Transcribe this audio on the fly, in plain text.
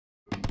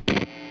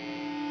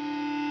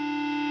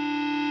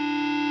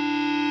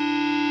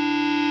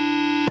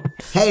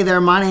Hey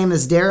there, my name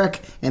is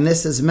Derek, and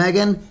this is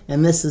Megan,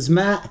 and this is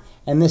Matt,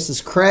 and this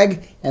is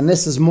Craig, and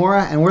this is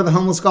Maura, and we're the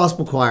Homeless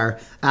Gospel Choir.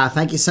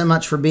 Thank you so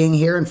much for being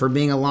here and for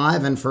being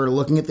alive and for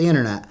looking at the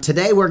internet.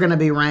 Today we're going to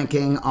be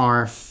ranking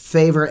our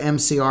favorite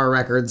MCR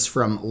records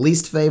from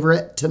least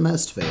favorite to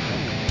most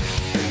favorite.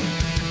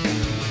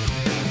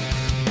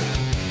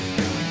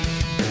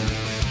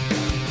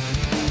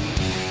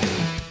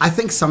 I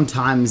think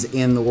sometimes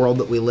in the world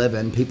that we live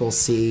in, people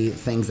see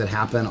things that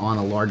happen on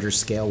a larger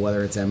scale,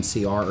 whether it's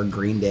MCR or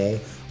Green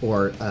Day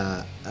or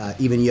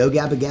even Yo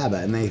Gabba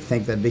Gabba, and they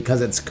think that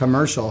because it's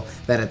commercial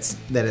that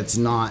it's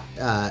not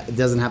it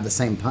doesn't have the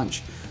same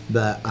punch.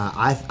 But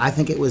I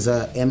think it was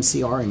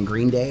MCR and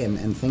Green Day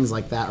and things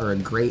like that are a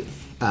great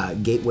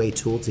gateway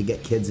tool to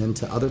get kids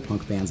into other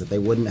punk bands that they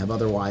wouldn't have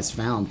otherwise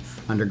found,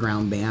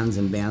 underground bands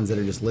and bands that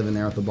are just living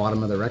there at the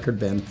bottom of the record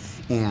bin.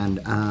 And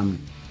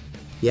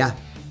yeah.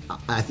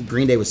 I think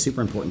Green Day was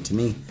super important to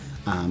me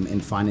in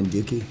finding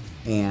Dookie,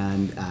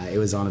 and it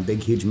was on a big,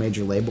 huge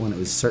major label, and it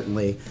was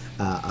certainly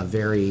a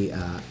very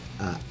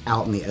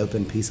out in the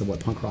open piece of what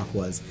punk rock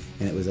was,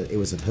 and it was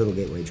a total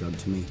gateway drug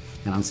to me,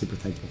 and I'm super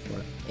thankful for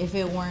it. If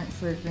it weren't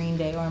for Green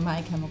Day or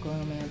My Chemical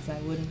Romance,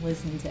 I wouldn't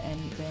listen to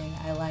anything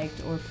I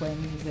liked or play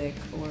music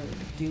or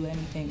do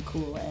anything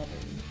cool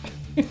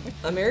ever.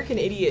 American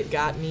Idiot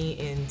got me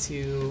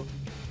into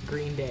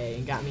Green Day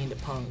and got me into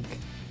punk.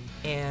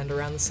 And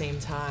around the same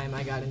time,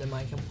 I got into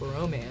My Chemical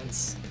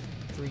Romance,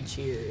 3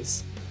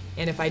 Cheers.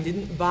 And if I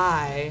didn't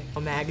buy a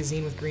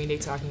magazine with Green Day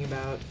talking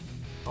about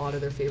a lot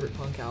of their favorite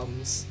punk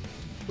albums,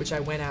 which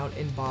I went out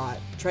and bought,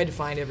 tried to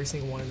find every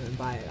single one of them and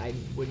buy it, I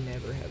would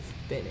never have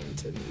been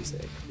into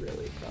music,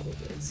 really,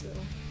 probably, so.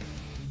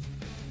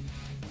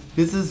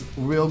 This is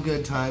real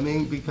good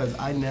timing because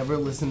I never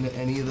listened to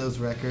any of those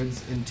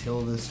records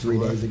until this 3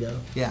 tour. days ago.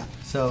 Yeah,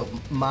 so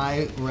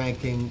my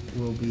ranking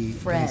will be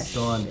based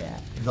on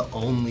the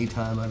only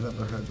time I've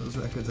ever heard those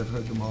records. I've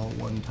heard them all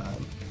one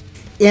time.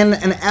 In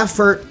an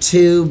effort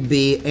to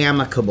be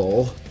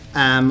amicable,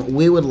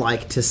 we would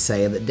like to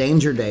say that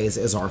Danger Days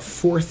is our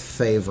 4th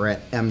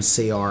favorite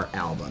MCR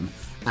album.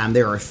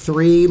 There are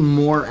 3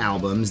 more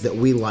albums that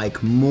we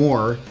like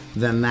more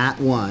than that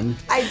one.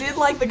 I did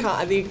like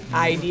the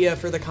idea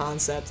for the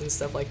concept and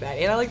stuff like that,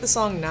 and I like the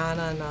song Na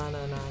Na Na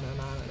Na Na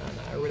Na Na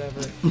Na or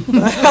whatever.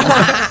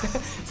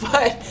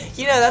 But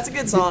you know, that's a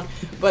good song.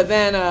 But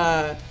then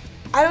I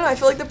don't know. I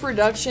feel like the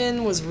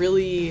production was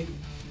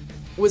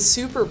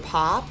super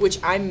pop, which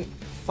I'm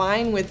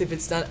fine with if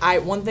it's done.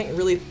 One thing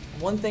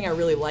I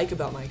really like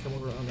about My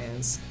Chemical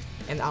Romance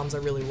and the albums I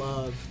really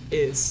love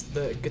is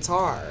the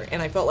guitar,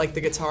 and I felt like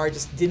the guitar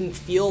just didn't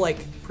feel like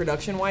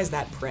production-wise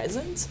that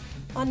present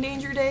on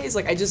Danger Days.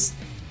 Like I just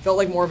felt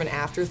like more of an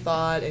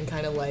afterthought, and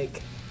kind of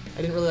like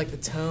I didn't really like the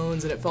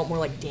tones, and it felt more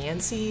like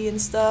dancey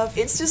and stuff.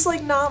 It's just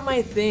like not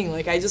my thing.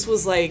 Like I just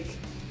was like,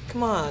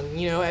 come on,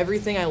 you know,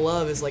 everything I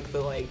love is like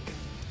the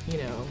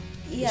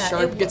the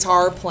sharp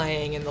guitar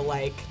playing and the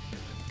like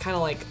kind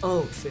of like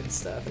oomph and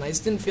stuff, and I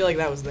just didn't feel like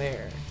that was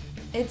there.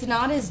 It's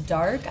not as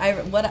dark.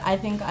 I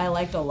think I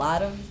liked a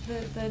lot of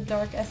the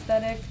dark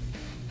aesthetic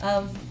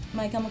of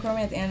My Chemical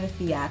Romance and the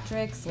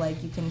theatrics.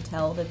 Like you can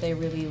tell that they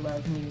really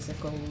love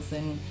musicals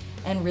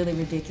and really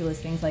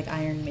ridiculous things like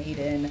Iron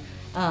Maiden.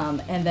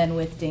 And then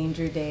with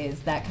Danger Days,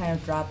 that kind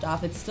of dropped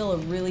off. It's still a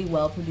really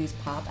well-produced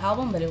pop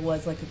album, but it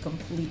was like a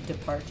complete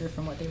departure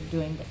from what they were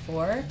doing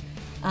before.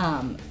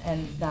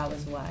 And that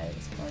was why it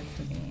was hard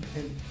for me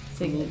to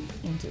get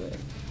into it.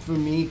 For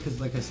me,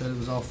 because like I said, it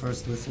was all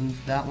first listen,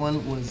 that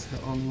one was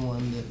the only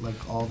one that like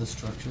all the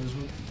structures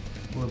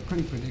were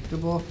pretty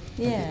predictable.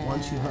 Yeah. Like,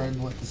 once you heard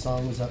what the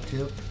song was up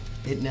to,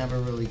 it never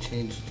really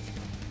changed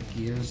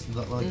gears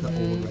like the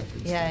old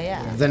records. Yeah,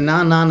 yeah. The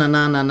na na na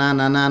na na na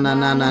na na na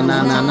na na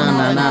na na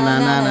na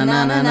na na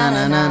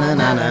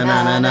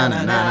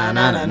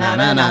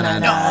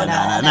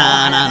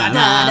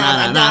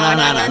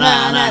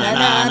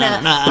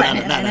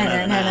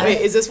na.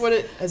 Wait, is this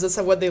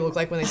what they look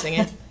like when they sing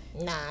it?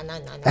 Nah.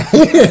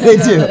 They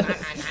do.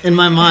 In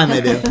my mind,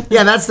 they do.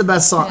 Yeah, that's the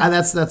best song.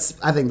 That's.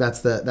 I think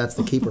that's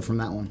the keeper from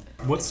that one.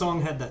 What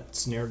song had that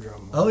snare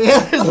drum? Oh yeah.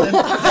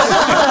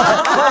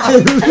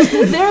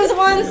 There's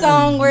one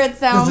song where it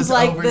sounds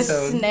like the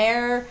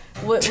snare.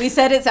 We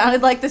said it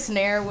sounded like the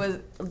snare was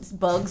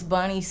Bugs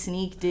Bunny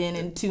sneaked in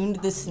and tuned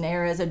the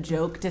snare as a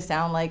joke to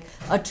sound like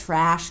a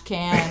trash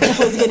can that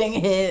was getting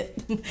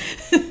hit.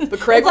 But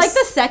Craig it's like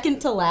the second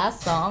to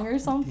last song or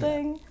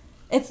something. Yeah.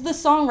 It's the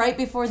song right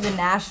before the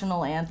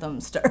national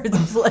anthem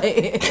starts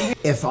playing.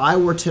 If I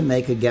were to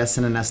make a guess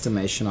and an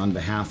estimation on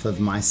behalf of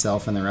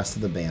myself and the rest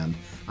of the band,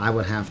 I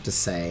would have to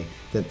say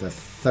that the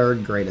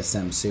 3rd greatest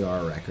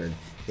MCR record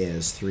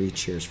is 3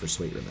 Cheers for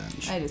Sweet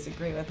Revenge. I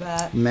disagree with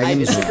that. I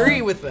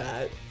disagree with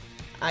that.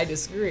 I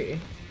disagree.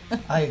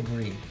 I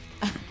agree.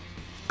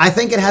 I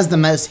think it has the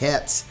most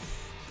hits.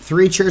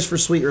 3 Cheers for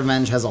Sweet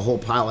Revenge has a whole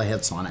pile of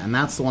hits on it, and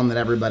that's the one that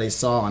everybody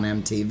saw on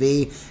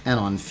MTV and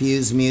on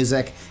Fuse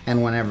Music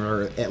and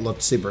whenever it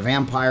looked super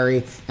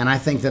vampire-y, and I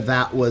think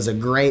that was a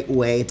great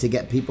way to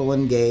get people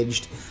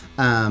engaged.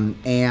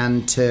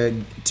 and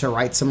to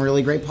write some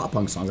really great pop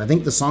punk songs. I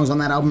think the songs on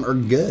that album are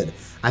good.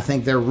 I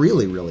think they're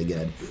really, really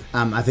good.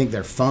 I think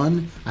they're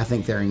fun. I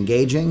think they're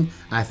engaging.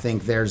 I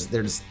think they're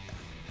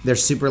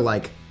super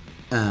like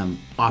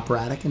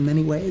operatic in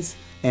many ways.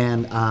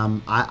 And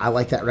I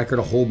like that record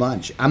a whole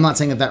bunch. I'm not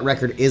saying that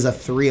record is a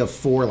 3 of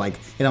 4. Like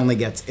it only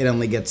gets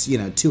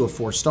 2 of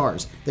 4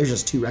 stars. There's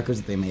just 2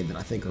 records that they made that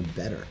I think are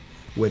better.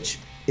 Which,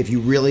 if you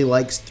really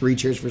like 3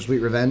 Cheers for Sweet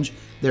Revenge,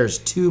 there's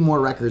 2 more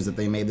records that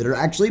they made that are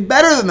actually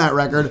better than that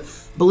record.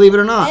 Believe it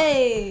or not.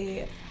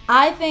 Hey,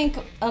 I think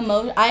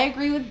I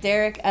agree with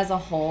Derek as a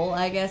whole.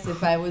 I guess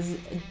if I was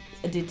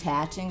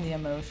detaching the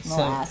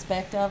emotional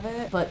aspect of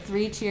it, but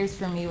 3 Cheers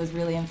for me was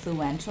really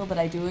influential. But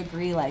I do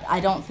agree, like I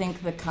don't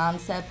think the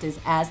concept is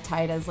as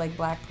tight as like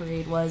Black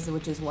Parade was,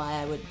 which is why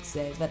I would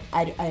say that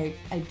I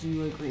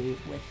do agree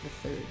with the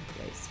 3rd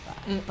place spot.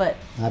 But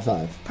high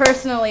five.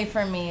 Personally,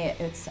 for me,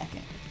 it's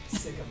 2nd.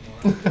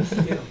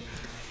 Sycamore.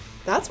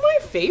 That's my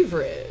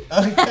favorite.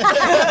 I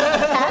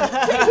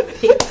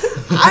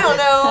don't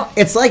know.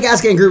 It's like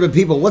asking a group of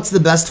people, what's the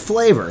best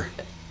flavor?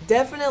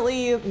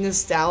 Definitely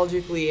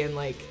nostalgically, and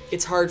like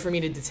it's hard for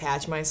me to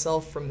detach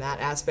myself from that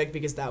aspect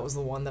because that was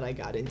the one that I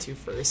got into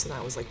first, and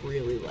I was like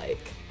really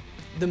like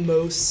the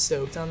most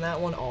stoked on that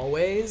one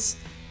always.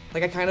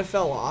 Like I kind of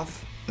fell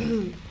off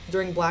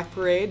during Black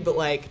Parade, but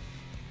like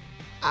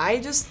I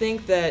just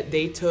think that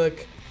they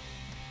took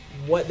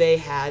what they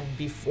had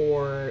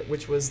before,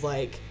 which was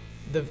like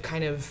the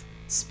kind of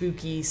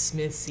spooky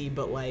Smithsy,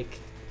 but like,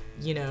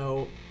 you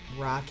know,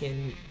 rock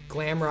and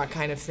glam rock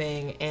kind of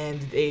thing, and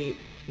they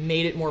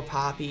made it more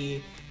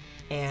poppy,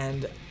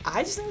 and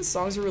I just think the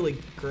songs are really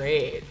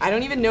great. I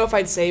don't even know if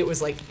I'd say it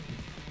was like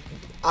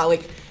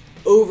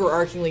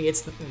overarchingly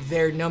it's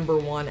their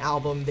 #1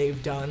 album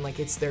they've done, like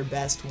it's their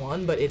best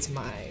one, but it's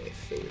my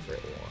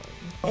favorite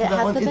one. It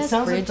has the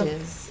best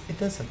bridges. It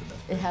does have the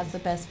best bridges. It has the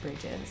best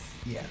bridges.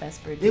 Yeah.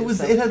 Best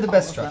bridges. It had the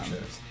best all of them.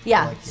 structures.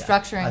 Yeah, Like,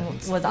 structuring I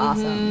think so. was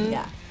awesome.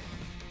 Yeah.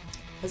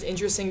 Has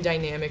interesting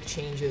dynamic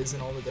changes in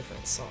all the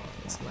different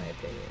songs, in my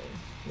opinion.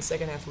 The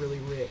second half really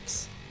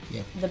rips.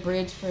 Yeah. The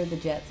bridge for the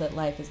Jet Set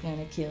Life is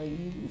gonna kill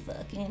you,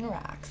 fucking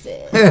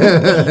Roxy.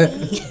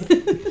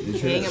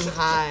 Hang 'em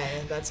high.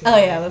 That's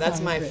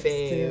my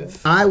fave.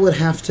 I would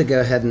have to go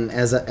ahead and,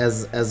 as a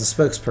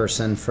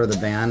spokesperson for the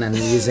band and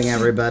using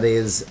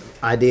everybody's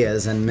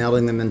ideas and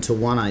melding them into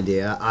one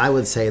idea, I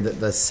would say that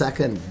the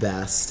second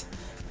best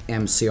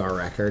MCR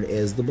record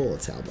is the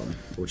Bullets album,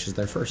 which is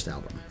their first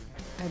album.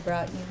 I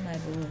brought you my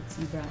bullets,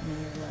 you brought me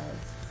your love.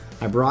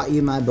 I Brought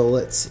You My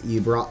Bullets,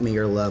 You Brought Me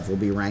Your Love will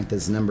be ranked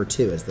as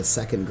 #2 as the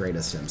second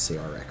greatest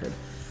MCR record.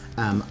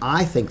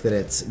 I think that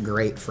it's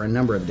great for a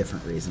number of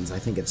different reasons. I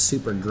think it's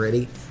super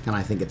gritty, and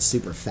I think it's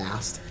super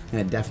fast,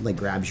 and it definitely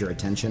grabs your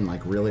attention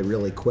like really,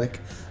 really quick.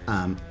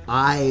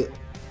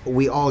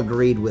 We all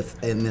agreed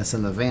in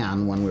the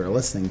van when we were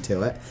listening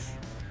to it.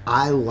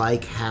 I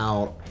like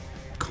how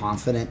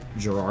confident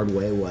Gerard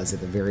Way was at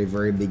the very,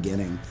 very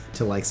beginning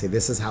to like say,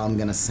 this is how I'm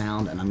gonna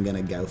sound and I'm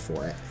gonna go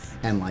for it.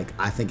 And like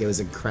I think it was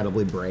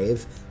incredibly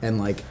brave and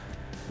like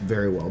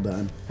very well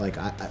done. Like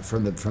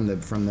from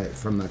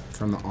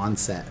the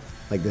onset,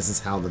 like this is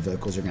how the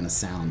vocals are gonna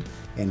sound,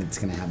 and it's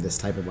gonna have this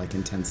type of like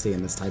intensity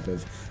and this type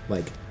of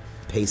like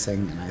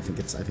pacing. And I think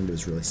it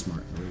was really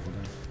smart and really well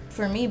done.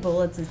 For me,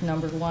 Bullets is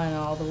 #1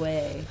 all the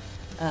way.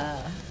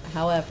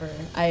 However,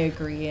 I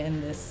agree in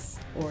this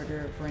order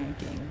of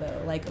ranking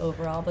though. Like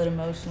overall, but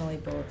emotionally,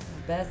 Bullets is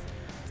the best.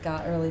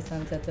 Got Early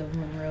Sunsets Over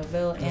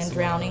Monroeville and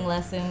Drowning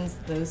Lessons.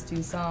 Those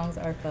 2 songs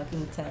are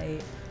fucking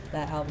tight.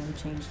 That album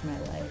changed my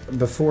life.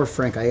 Before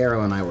Frank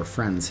Iero and I were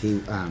friends,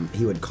 he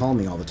would call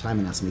me all the time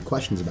and ask me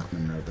questions about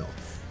Monroeville.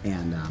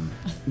 And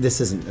this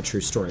isn't a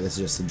true story. This is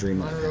just a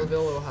dream.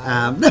 Monroeville,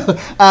 Ohio.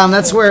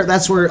 That's where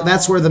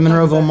the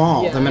Monroeville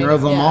Mall,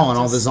 Mall, and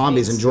all the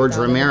zombies and George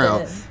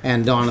Romero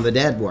and Dawn of the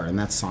Dead were, and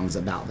that song's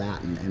about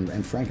that.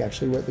 And Frank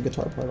actually wrote the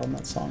guitar part on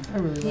that song. I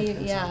really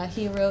like that song.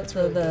 He wrote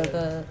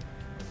the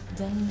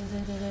dun, dun,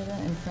 dun, dun,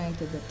 dun, and Frank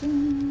did the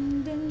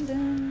dun, dun,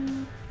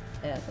 dun.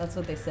 Yeah, that's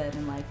what they said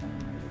in Life and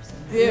Murder.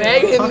 Yeah,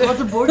 Megan. Talk about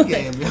the board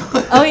game.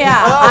 Oh yeah,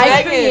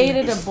 I Megan.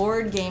 created a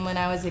board game when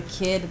I was a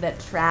kid that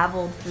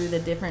traveled through the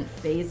different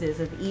phases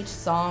of each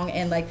song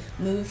and like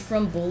moved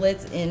from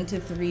Bullets into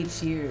 3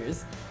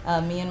 Cheers.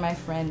 Me and my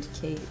friend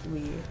Kate,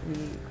 we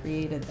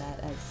created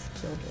that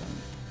as children.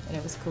 And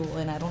it was cool,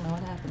 and I don't know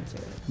what happened to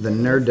it. The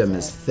nerddom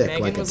is thick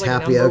Megan like a was,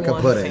 tapioca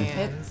 #1 pudding.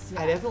 fan.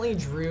 I definitely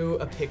drew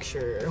a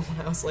picture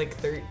when I was like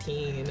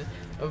 13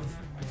 of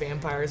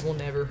Vampires Will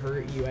Never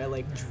Hurt You. I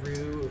like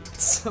drew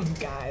some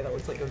guy that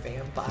looked like a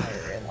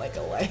vampire and like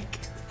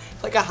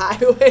a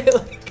highway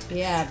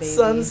baby.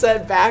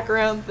 sunset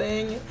background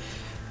thing.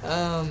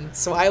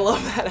 So I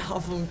love that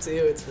album too.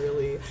 It's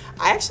really,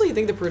 I actually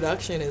think the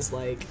production is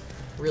like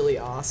really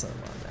awesome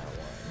on that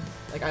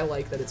one. Like I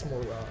like that it's more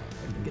raw.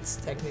 I think it's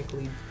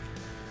technically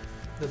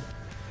the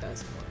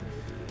best one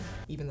maybe,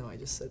 even though I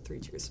just said 3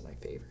 Cheers is my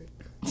favorite.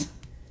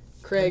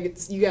 Craig,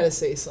 you gotta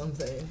say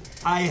something.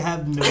 I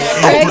have no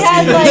Craig interest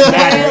has in like this very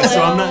matter,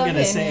 so I'm little not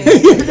gonna say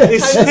opinion.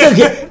 anything.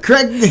 Okay,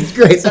 Craig, it's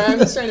great. Sorry, I'm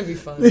just trying to be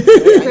funny.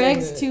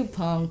 Craig's too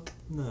punk.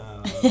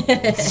 No.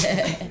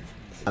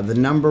 The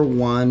number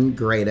one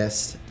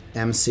greatest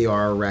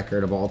MCR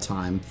record of all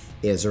time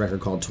is a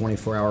record called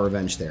 24 Hour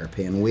Revenge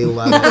Therapy, and we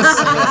love it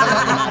so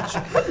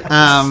very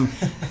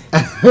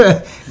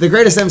much. The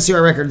greatest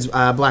MCR record's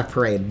Black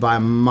Parade by a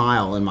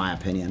mile, in my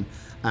opinion.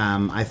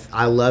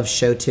 I love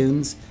show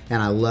tunes,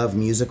 and I love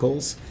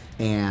musicals,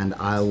 and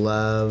I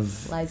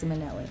love Liza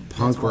Minnelli.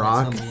 punk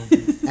rock,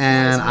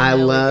 and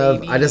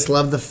I just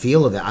love the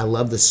feel of it. I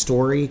love the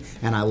story,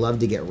 and I love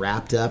to get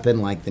wrapped up in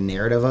like the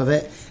narrative of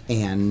it.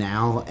 And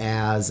now,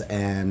 as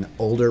an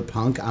older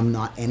punk, I'm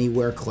not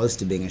anywhere close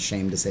to being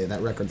ashamed to say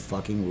that record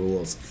fucking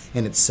rules.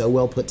 And it's so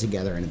well put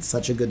together, and it's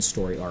such a good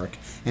story arc,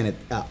 and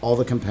all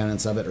the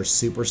components of it are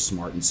super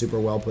smart and super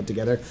well put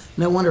together.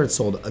 No wonder it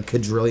sold a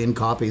quadrillion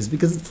copies,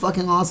 because it's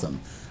fucking awesome.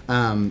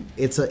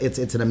 It's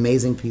an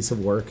amazing piece of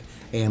work,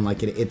 and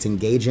like it's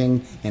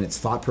engaging, and it's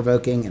thought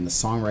provoking, and the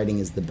songwriting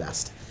is the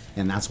best,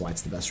 and that's why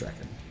it's the best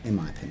record, in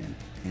my opinion,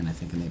 and I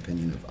think in the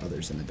opinion of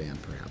others in the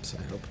band, perhaps.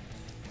 I hope.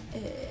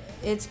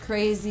 It's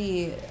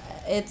crazy.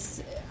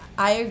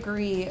 I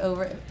agree.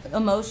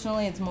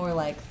 Emotionally, it's more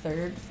like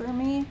third for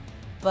me,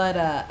 but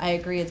I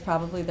agree it's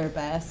probably their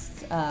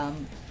best.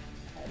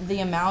 The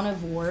amount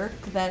of work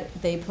that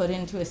they put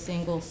into a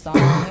single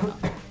song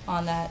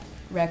on that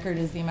record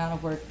is the amount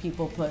of work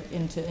people put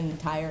into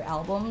entire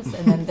albums,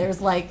 and then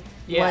there's like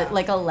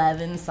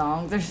 11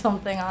 songs or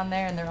something on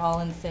there, and they're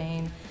all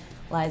insane.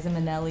 Liza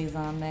Minnelli's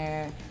on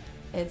there.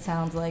 It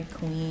sounds like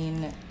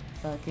Queen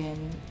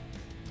fucking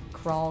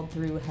crawled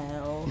through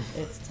hell.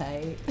 It's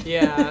tight.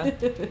 Yeah,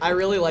 I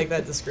really like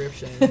that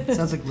description.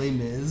 Sounds like Les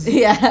Mis.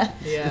 Yeah.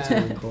 Yeah.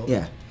 Really cool.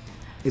 Yeah,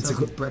 it's Sounds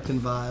a like Brecken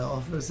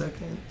Vial for a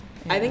second.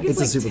 I think it's It's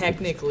a like super cool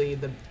technically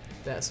the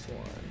best one.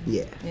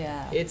 yeah.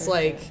 Yeah. It's for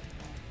like, sure.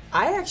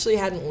 I actually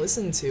hadn't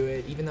listened to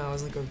it, even though I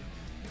was like a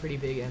pretty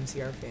big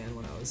MCR fan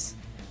when I was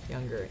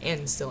younger,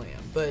 and still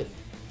am. But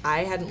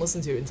I hadn't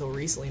listened to it until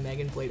recently.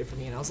 Megan played it for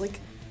me, and I was like,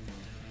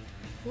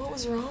 what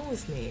was wrong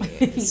with me?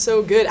 It's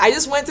so good. I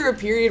just went through a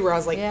period where I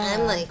was like, Yeah.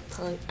 I'm like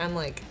punk. I'm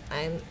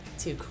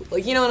too cool.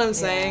 Like, you know what I'm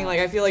saying? Yeah. Like,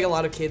 I feel like a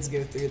lot of kids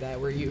go through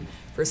that, where you,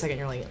 for a second,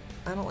 you're like,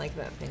 I don't like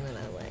that thing that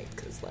I liked,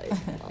 because like,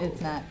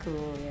 It's not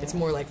cool. Yeah. it's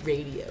more like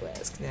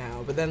radio-esque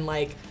now. But then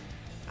like,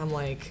 I'm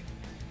like,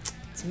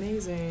 it's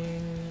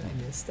amazing.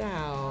 I missed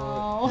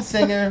out. The Oh.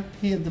 singer,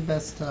 he had the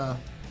best.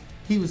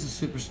 He was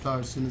a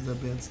superstar as soon as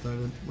that band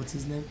started. What's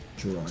his name?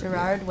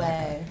 Gerard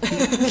Way.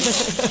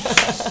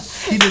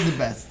 He did the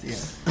best.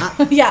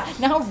 Yeah. Yeah.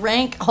 Now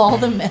rank all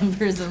the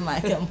members of My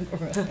Chemical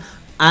Romance.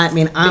 I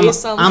mean,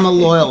 Based on- I'm a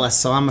loyalist,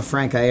 so I'm a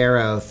Frank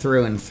Iero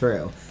through and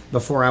through.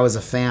 Before I was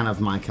a fan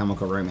of My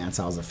Chemical Romance,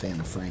 I was a fan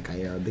of Frank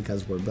Iero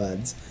because we're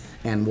buds.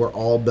 And we're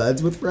all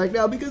buds with Frank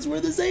now because we're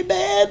the same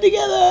band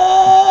together!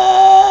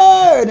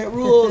 And it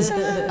rules.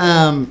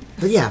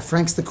 But yeah,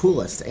 Frank's the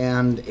coolest.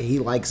 And he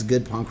likes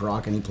good punk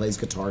rock, and he plays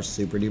guitar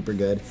super duper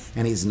good.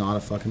 And he's not a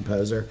fucking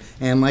poser.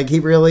 And like,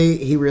 he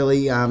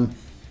really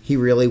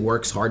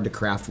works hard to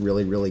craft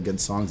really, really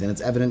good songs. And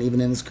it's evident even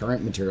in his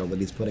current material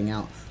that he's putting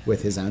out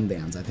with his own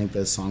bands. I think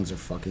those songs are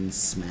fucking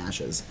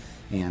smashes.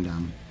 And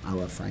I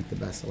love Frank the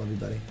best. I love you,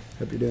 buddy.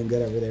 Hope you're doing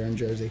good over there in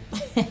Jersey.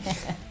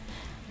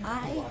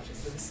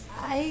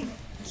 I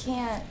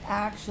can't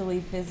actually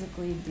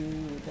physically do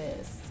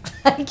this.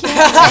 I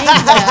can't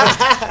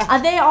make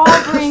them. They all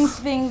bring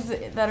things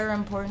that are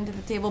important to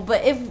the table.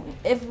 But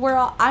if we're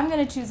all, I'm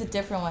gonna choose a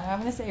different one. I'm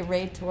gonna say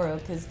Ray Toro,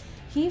 because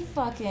he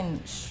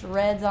fucking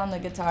shreds on the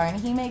guitar, and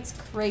he makes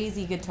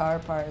crazy guitar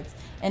parts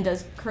and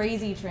does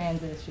crazy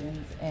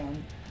transitions,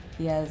 and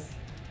he has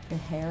the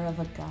hair of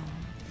a god.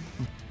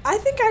 I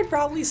think I'd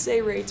probably say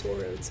Ray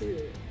Toro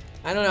too.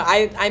 I don't know.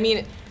 I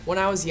mean, when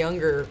I was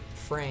younger,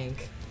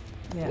 Frank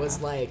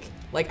was like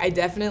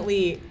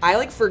I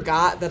like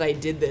forgot that I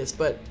did this,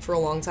 but for a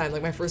long time,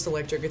 like my first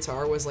electric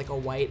guitar was like a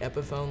white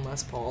Epiphone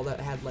Les Paul that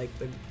had like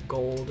the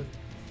gold,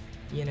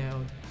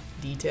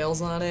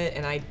 details on it,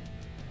 and I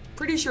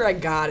pretty sure I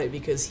got it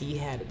because he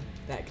had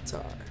that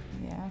guitar.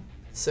 Yeah.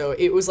 So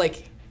it was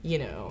like, I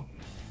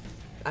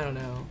don't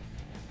know,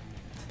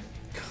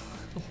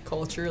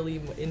 culturally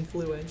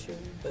influential,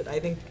 but I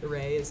think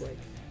Ray is like,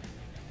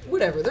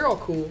 whatever, they're all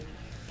cool.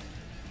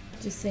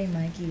 Just say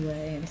Mikey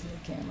Way into the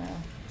camera.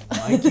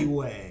 Mikey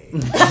Way.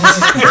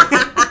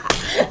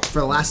 For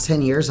the last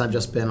 10 years, I've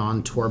just been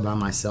on tour by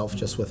myself,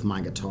 just with my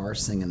guitar,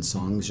 singing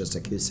songs just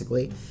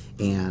acoustically,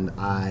 and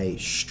I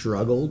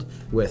struggled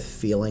with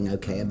feeling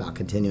okay about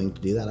continuing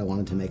to do that. I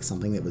wanted to make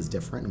something that was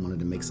different and wanted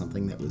to make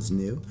something that was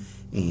new,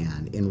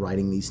 and in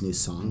writing these new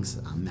songs,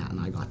 Matt and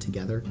I got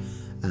together,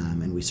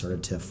 and we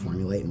started to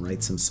formulate and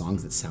write some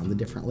songs that sounded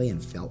differently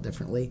and felt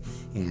differently,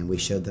 and we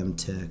showed them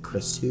to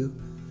Chris too,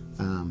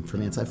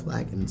 from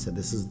Anti-Flag, and said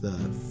this is the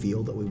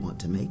feel that we want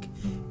to make,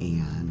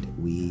 and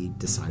we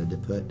decided to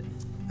put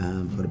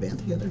a band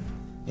together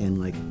and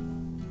like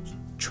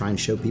try and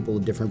show people a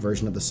different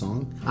version of the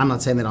song. I'm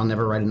not saying that I'll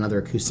never write another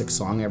acoustic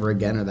song ever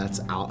again, or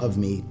that's out of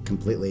me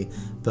completely,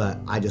 but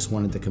I just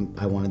wanted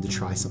to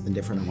try something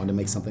different. I wanted to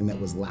make something that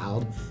was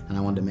loud, and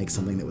I wanted to make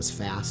something that was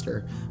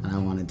faster, and I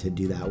wanted to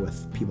do that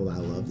with people that I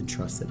loved and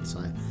trusted.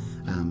 So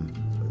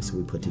so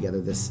we put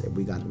together this,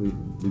 we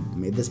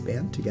made this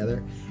band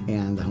together,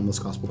 and the Homeless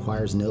Gospel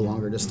Choir is no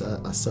longer just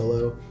a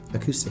solo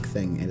acoustic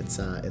thing, and it's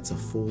a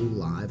full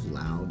live,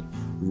 loud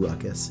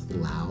ruckus,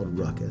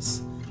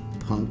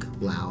 punk,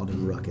 loud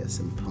and ruckus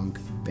and punk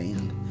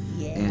band.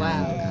 Yeah. And,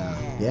 Wow.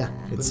 Yeah,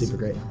 it's super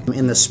great.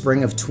 In the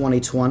spring of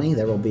 2020,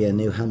 there will be a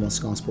new Homeless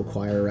Gospel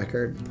Choir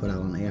record put out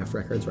on AF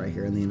Records right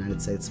here in the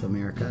United States of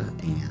America,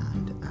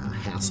 and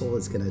Hassel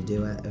is going to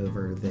do it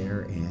over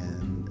there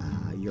in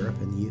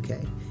Europe and the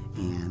UK.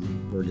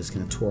 And we're just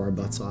going to tour our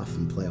butts off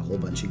and play a whole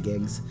bunch of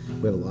gigs.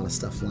 We have a lot of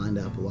stuff lined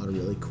up, a lot of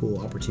really cool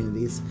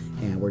opportunities,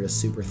 and we're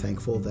just super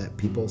thankful that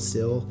people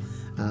still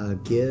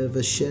give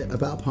a shit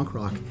about punk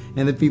rock,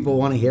 and that people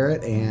want to hear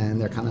it,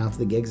 and they're coming out to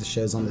the gigs. The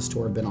shows on this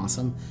tour have been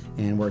awesome,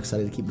 and we're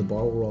excited to keep the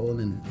ball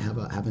rolling and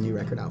have a new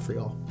record out for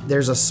y'all.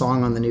 There's a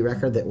song on the new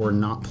record that we're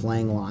not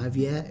playing live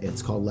yet.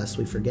 It's called Lest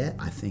We Forget.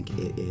 I think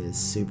it is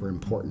super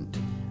important.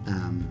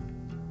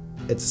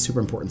 It's a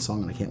super important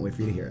song, and I can't wait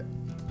for you to hear it.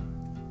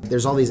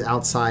 There's all these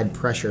outside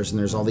pressures, and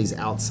there's all these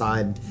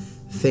outside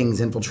things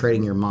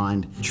infiltrating your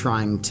mind,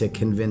 trying to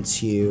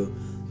convince you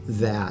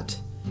that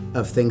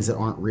of things that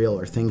aren't real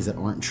or things that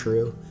aren't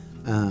true.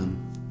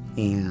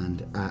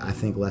 And I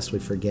think Lest We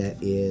Forget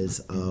is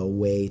a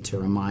way to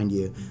remind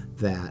you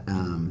that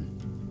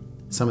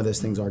some of those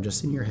things are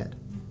just in your head.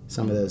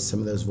 Some of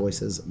those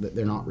voices,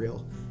 they're not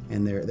real,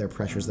 and they're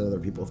pressures that other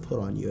people have put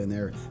on you, and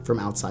they're from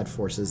outside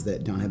forces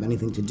that don't have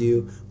anything to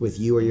do with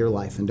you or your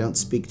life, and don't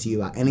speak to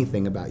you about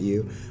anything about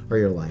you or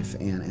your life,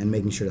 and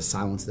making sure to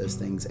silence those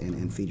things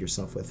and feed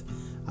yourself with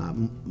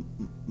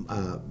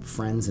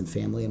friends and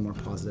family and more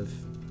positive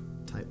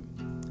type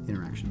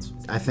interactions.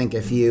 I think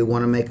if you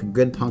want to make a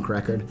good punk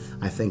record,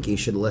 I think you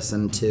should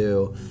listen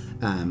to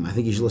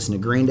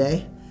Green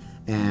Day.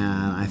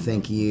 And I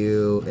think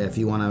if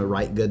you want to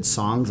write good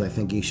songs, I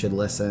think you should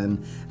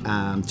listen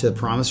to The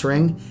Promise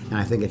Ring. And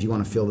I think if you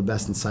want to feel the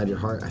best inside your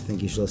heart, I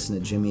think you should listen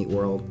to Jimmy Eat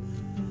World.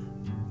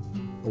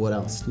 What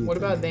else? What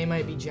about They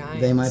Might Be Giants?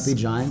 They Might Be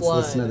Giants. Flood.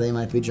 Listen to They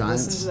Might Be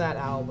Giants. Listen to that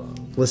album.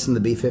 Listen to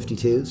the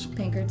B-52s.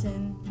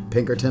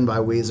 Pinkerton by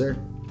Weezer.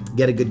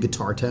 Get a good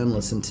guitar tone.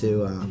 Listen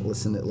to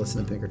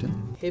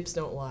Pinkerton. Hips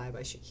Don't Lie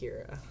by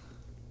Shakira.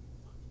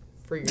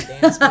 For your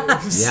dance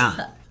moves.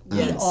 Yeah.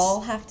 We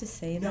all have to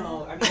say that.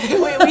 No, I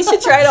mean, Wait, we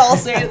should try to all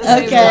say it at the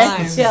same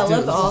time. Yeah,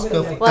 let's all.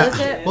 What is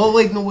it? Well,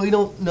 wait, no, we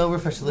don't know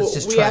refresh. Let's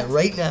just try it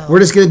right now.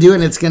 We're just gonna do it,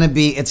 and it's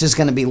just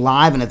gonna be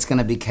live, and it's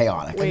gonna be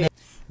chaotic. Wait.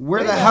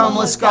 We're the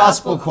Homeless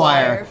Gospel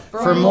Choir.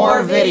 For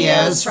more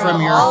videos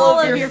from all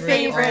of your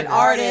favorite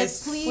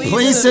artists,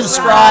 please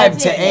subscribe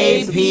to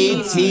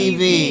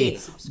APTV.com.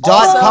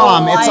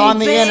 It's on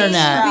the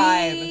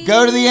internet.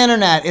 Go to the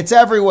internet. It's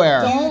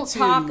everywhere. Don't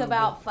talk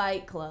about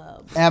Fight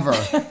Club. Ever.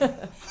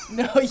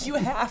 No, you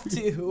have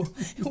to.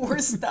 We're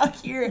stuck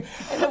here.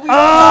 And if we don't talk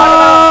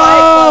about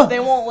Fight Club, they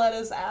won't let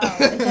us out.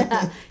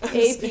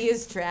 AP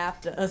has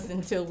trapped us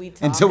until we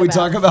talk Until we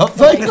talk about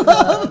Fight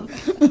Club.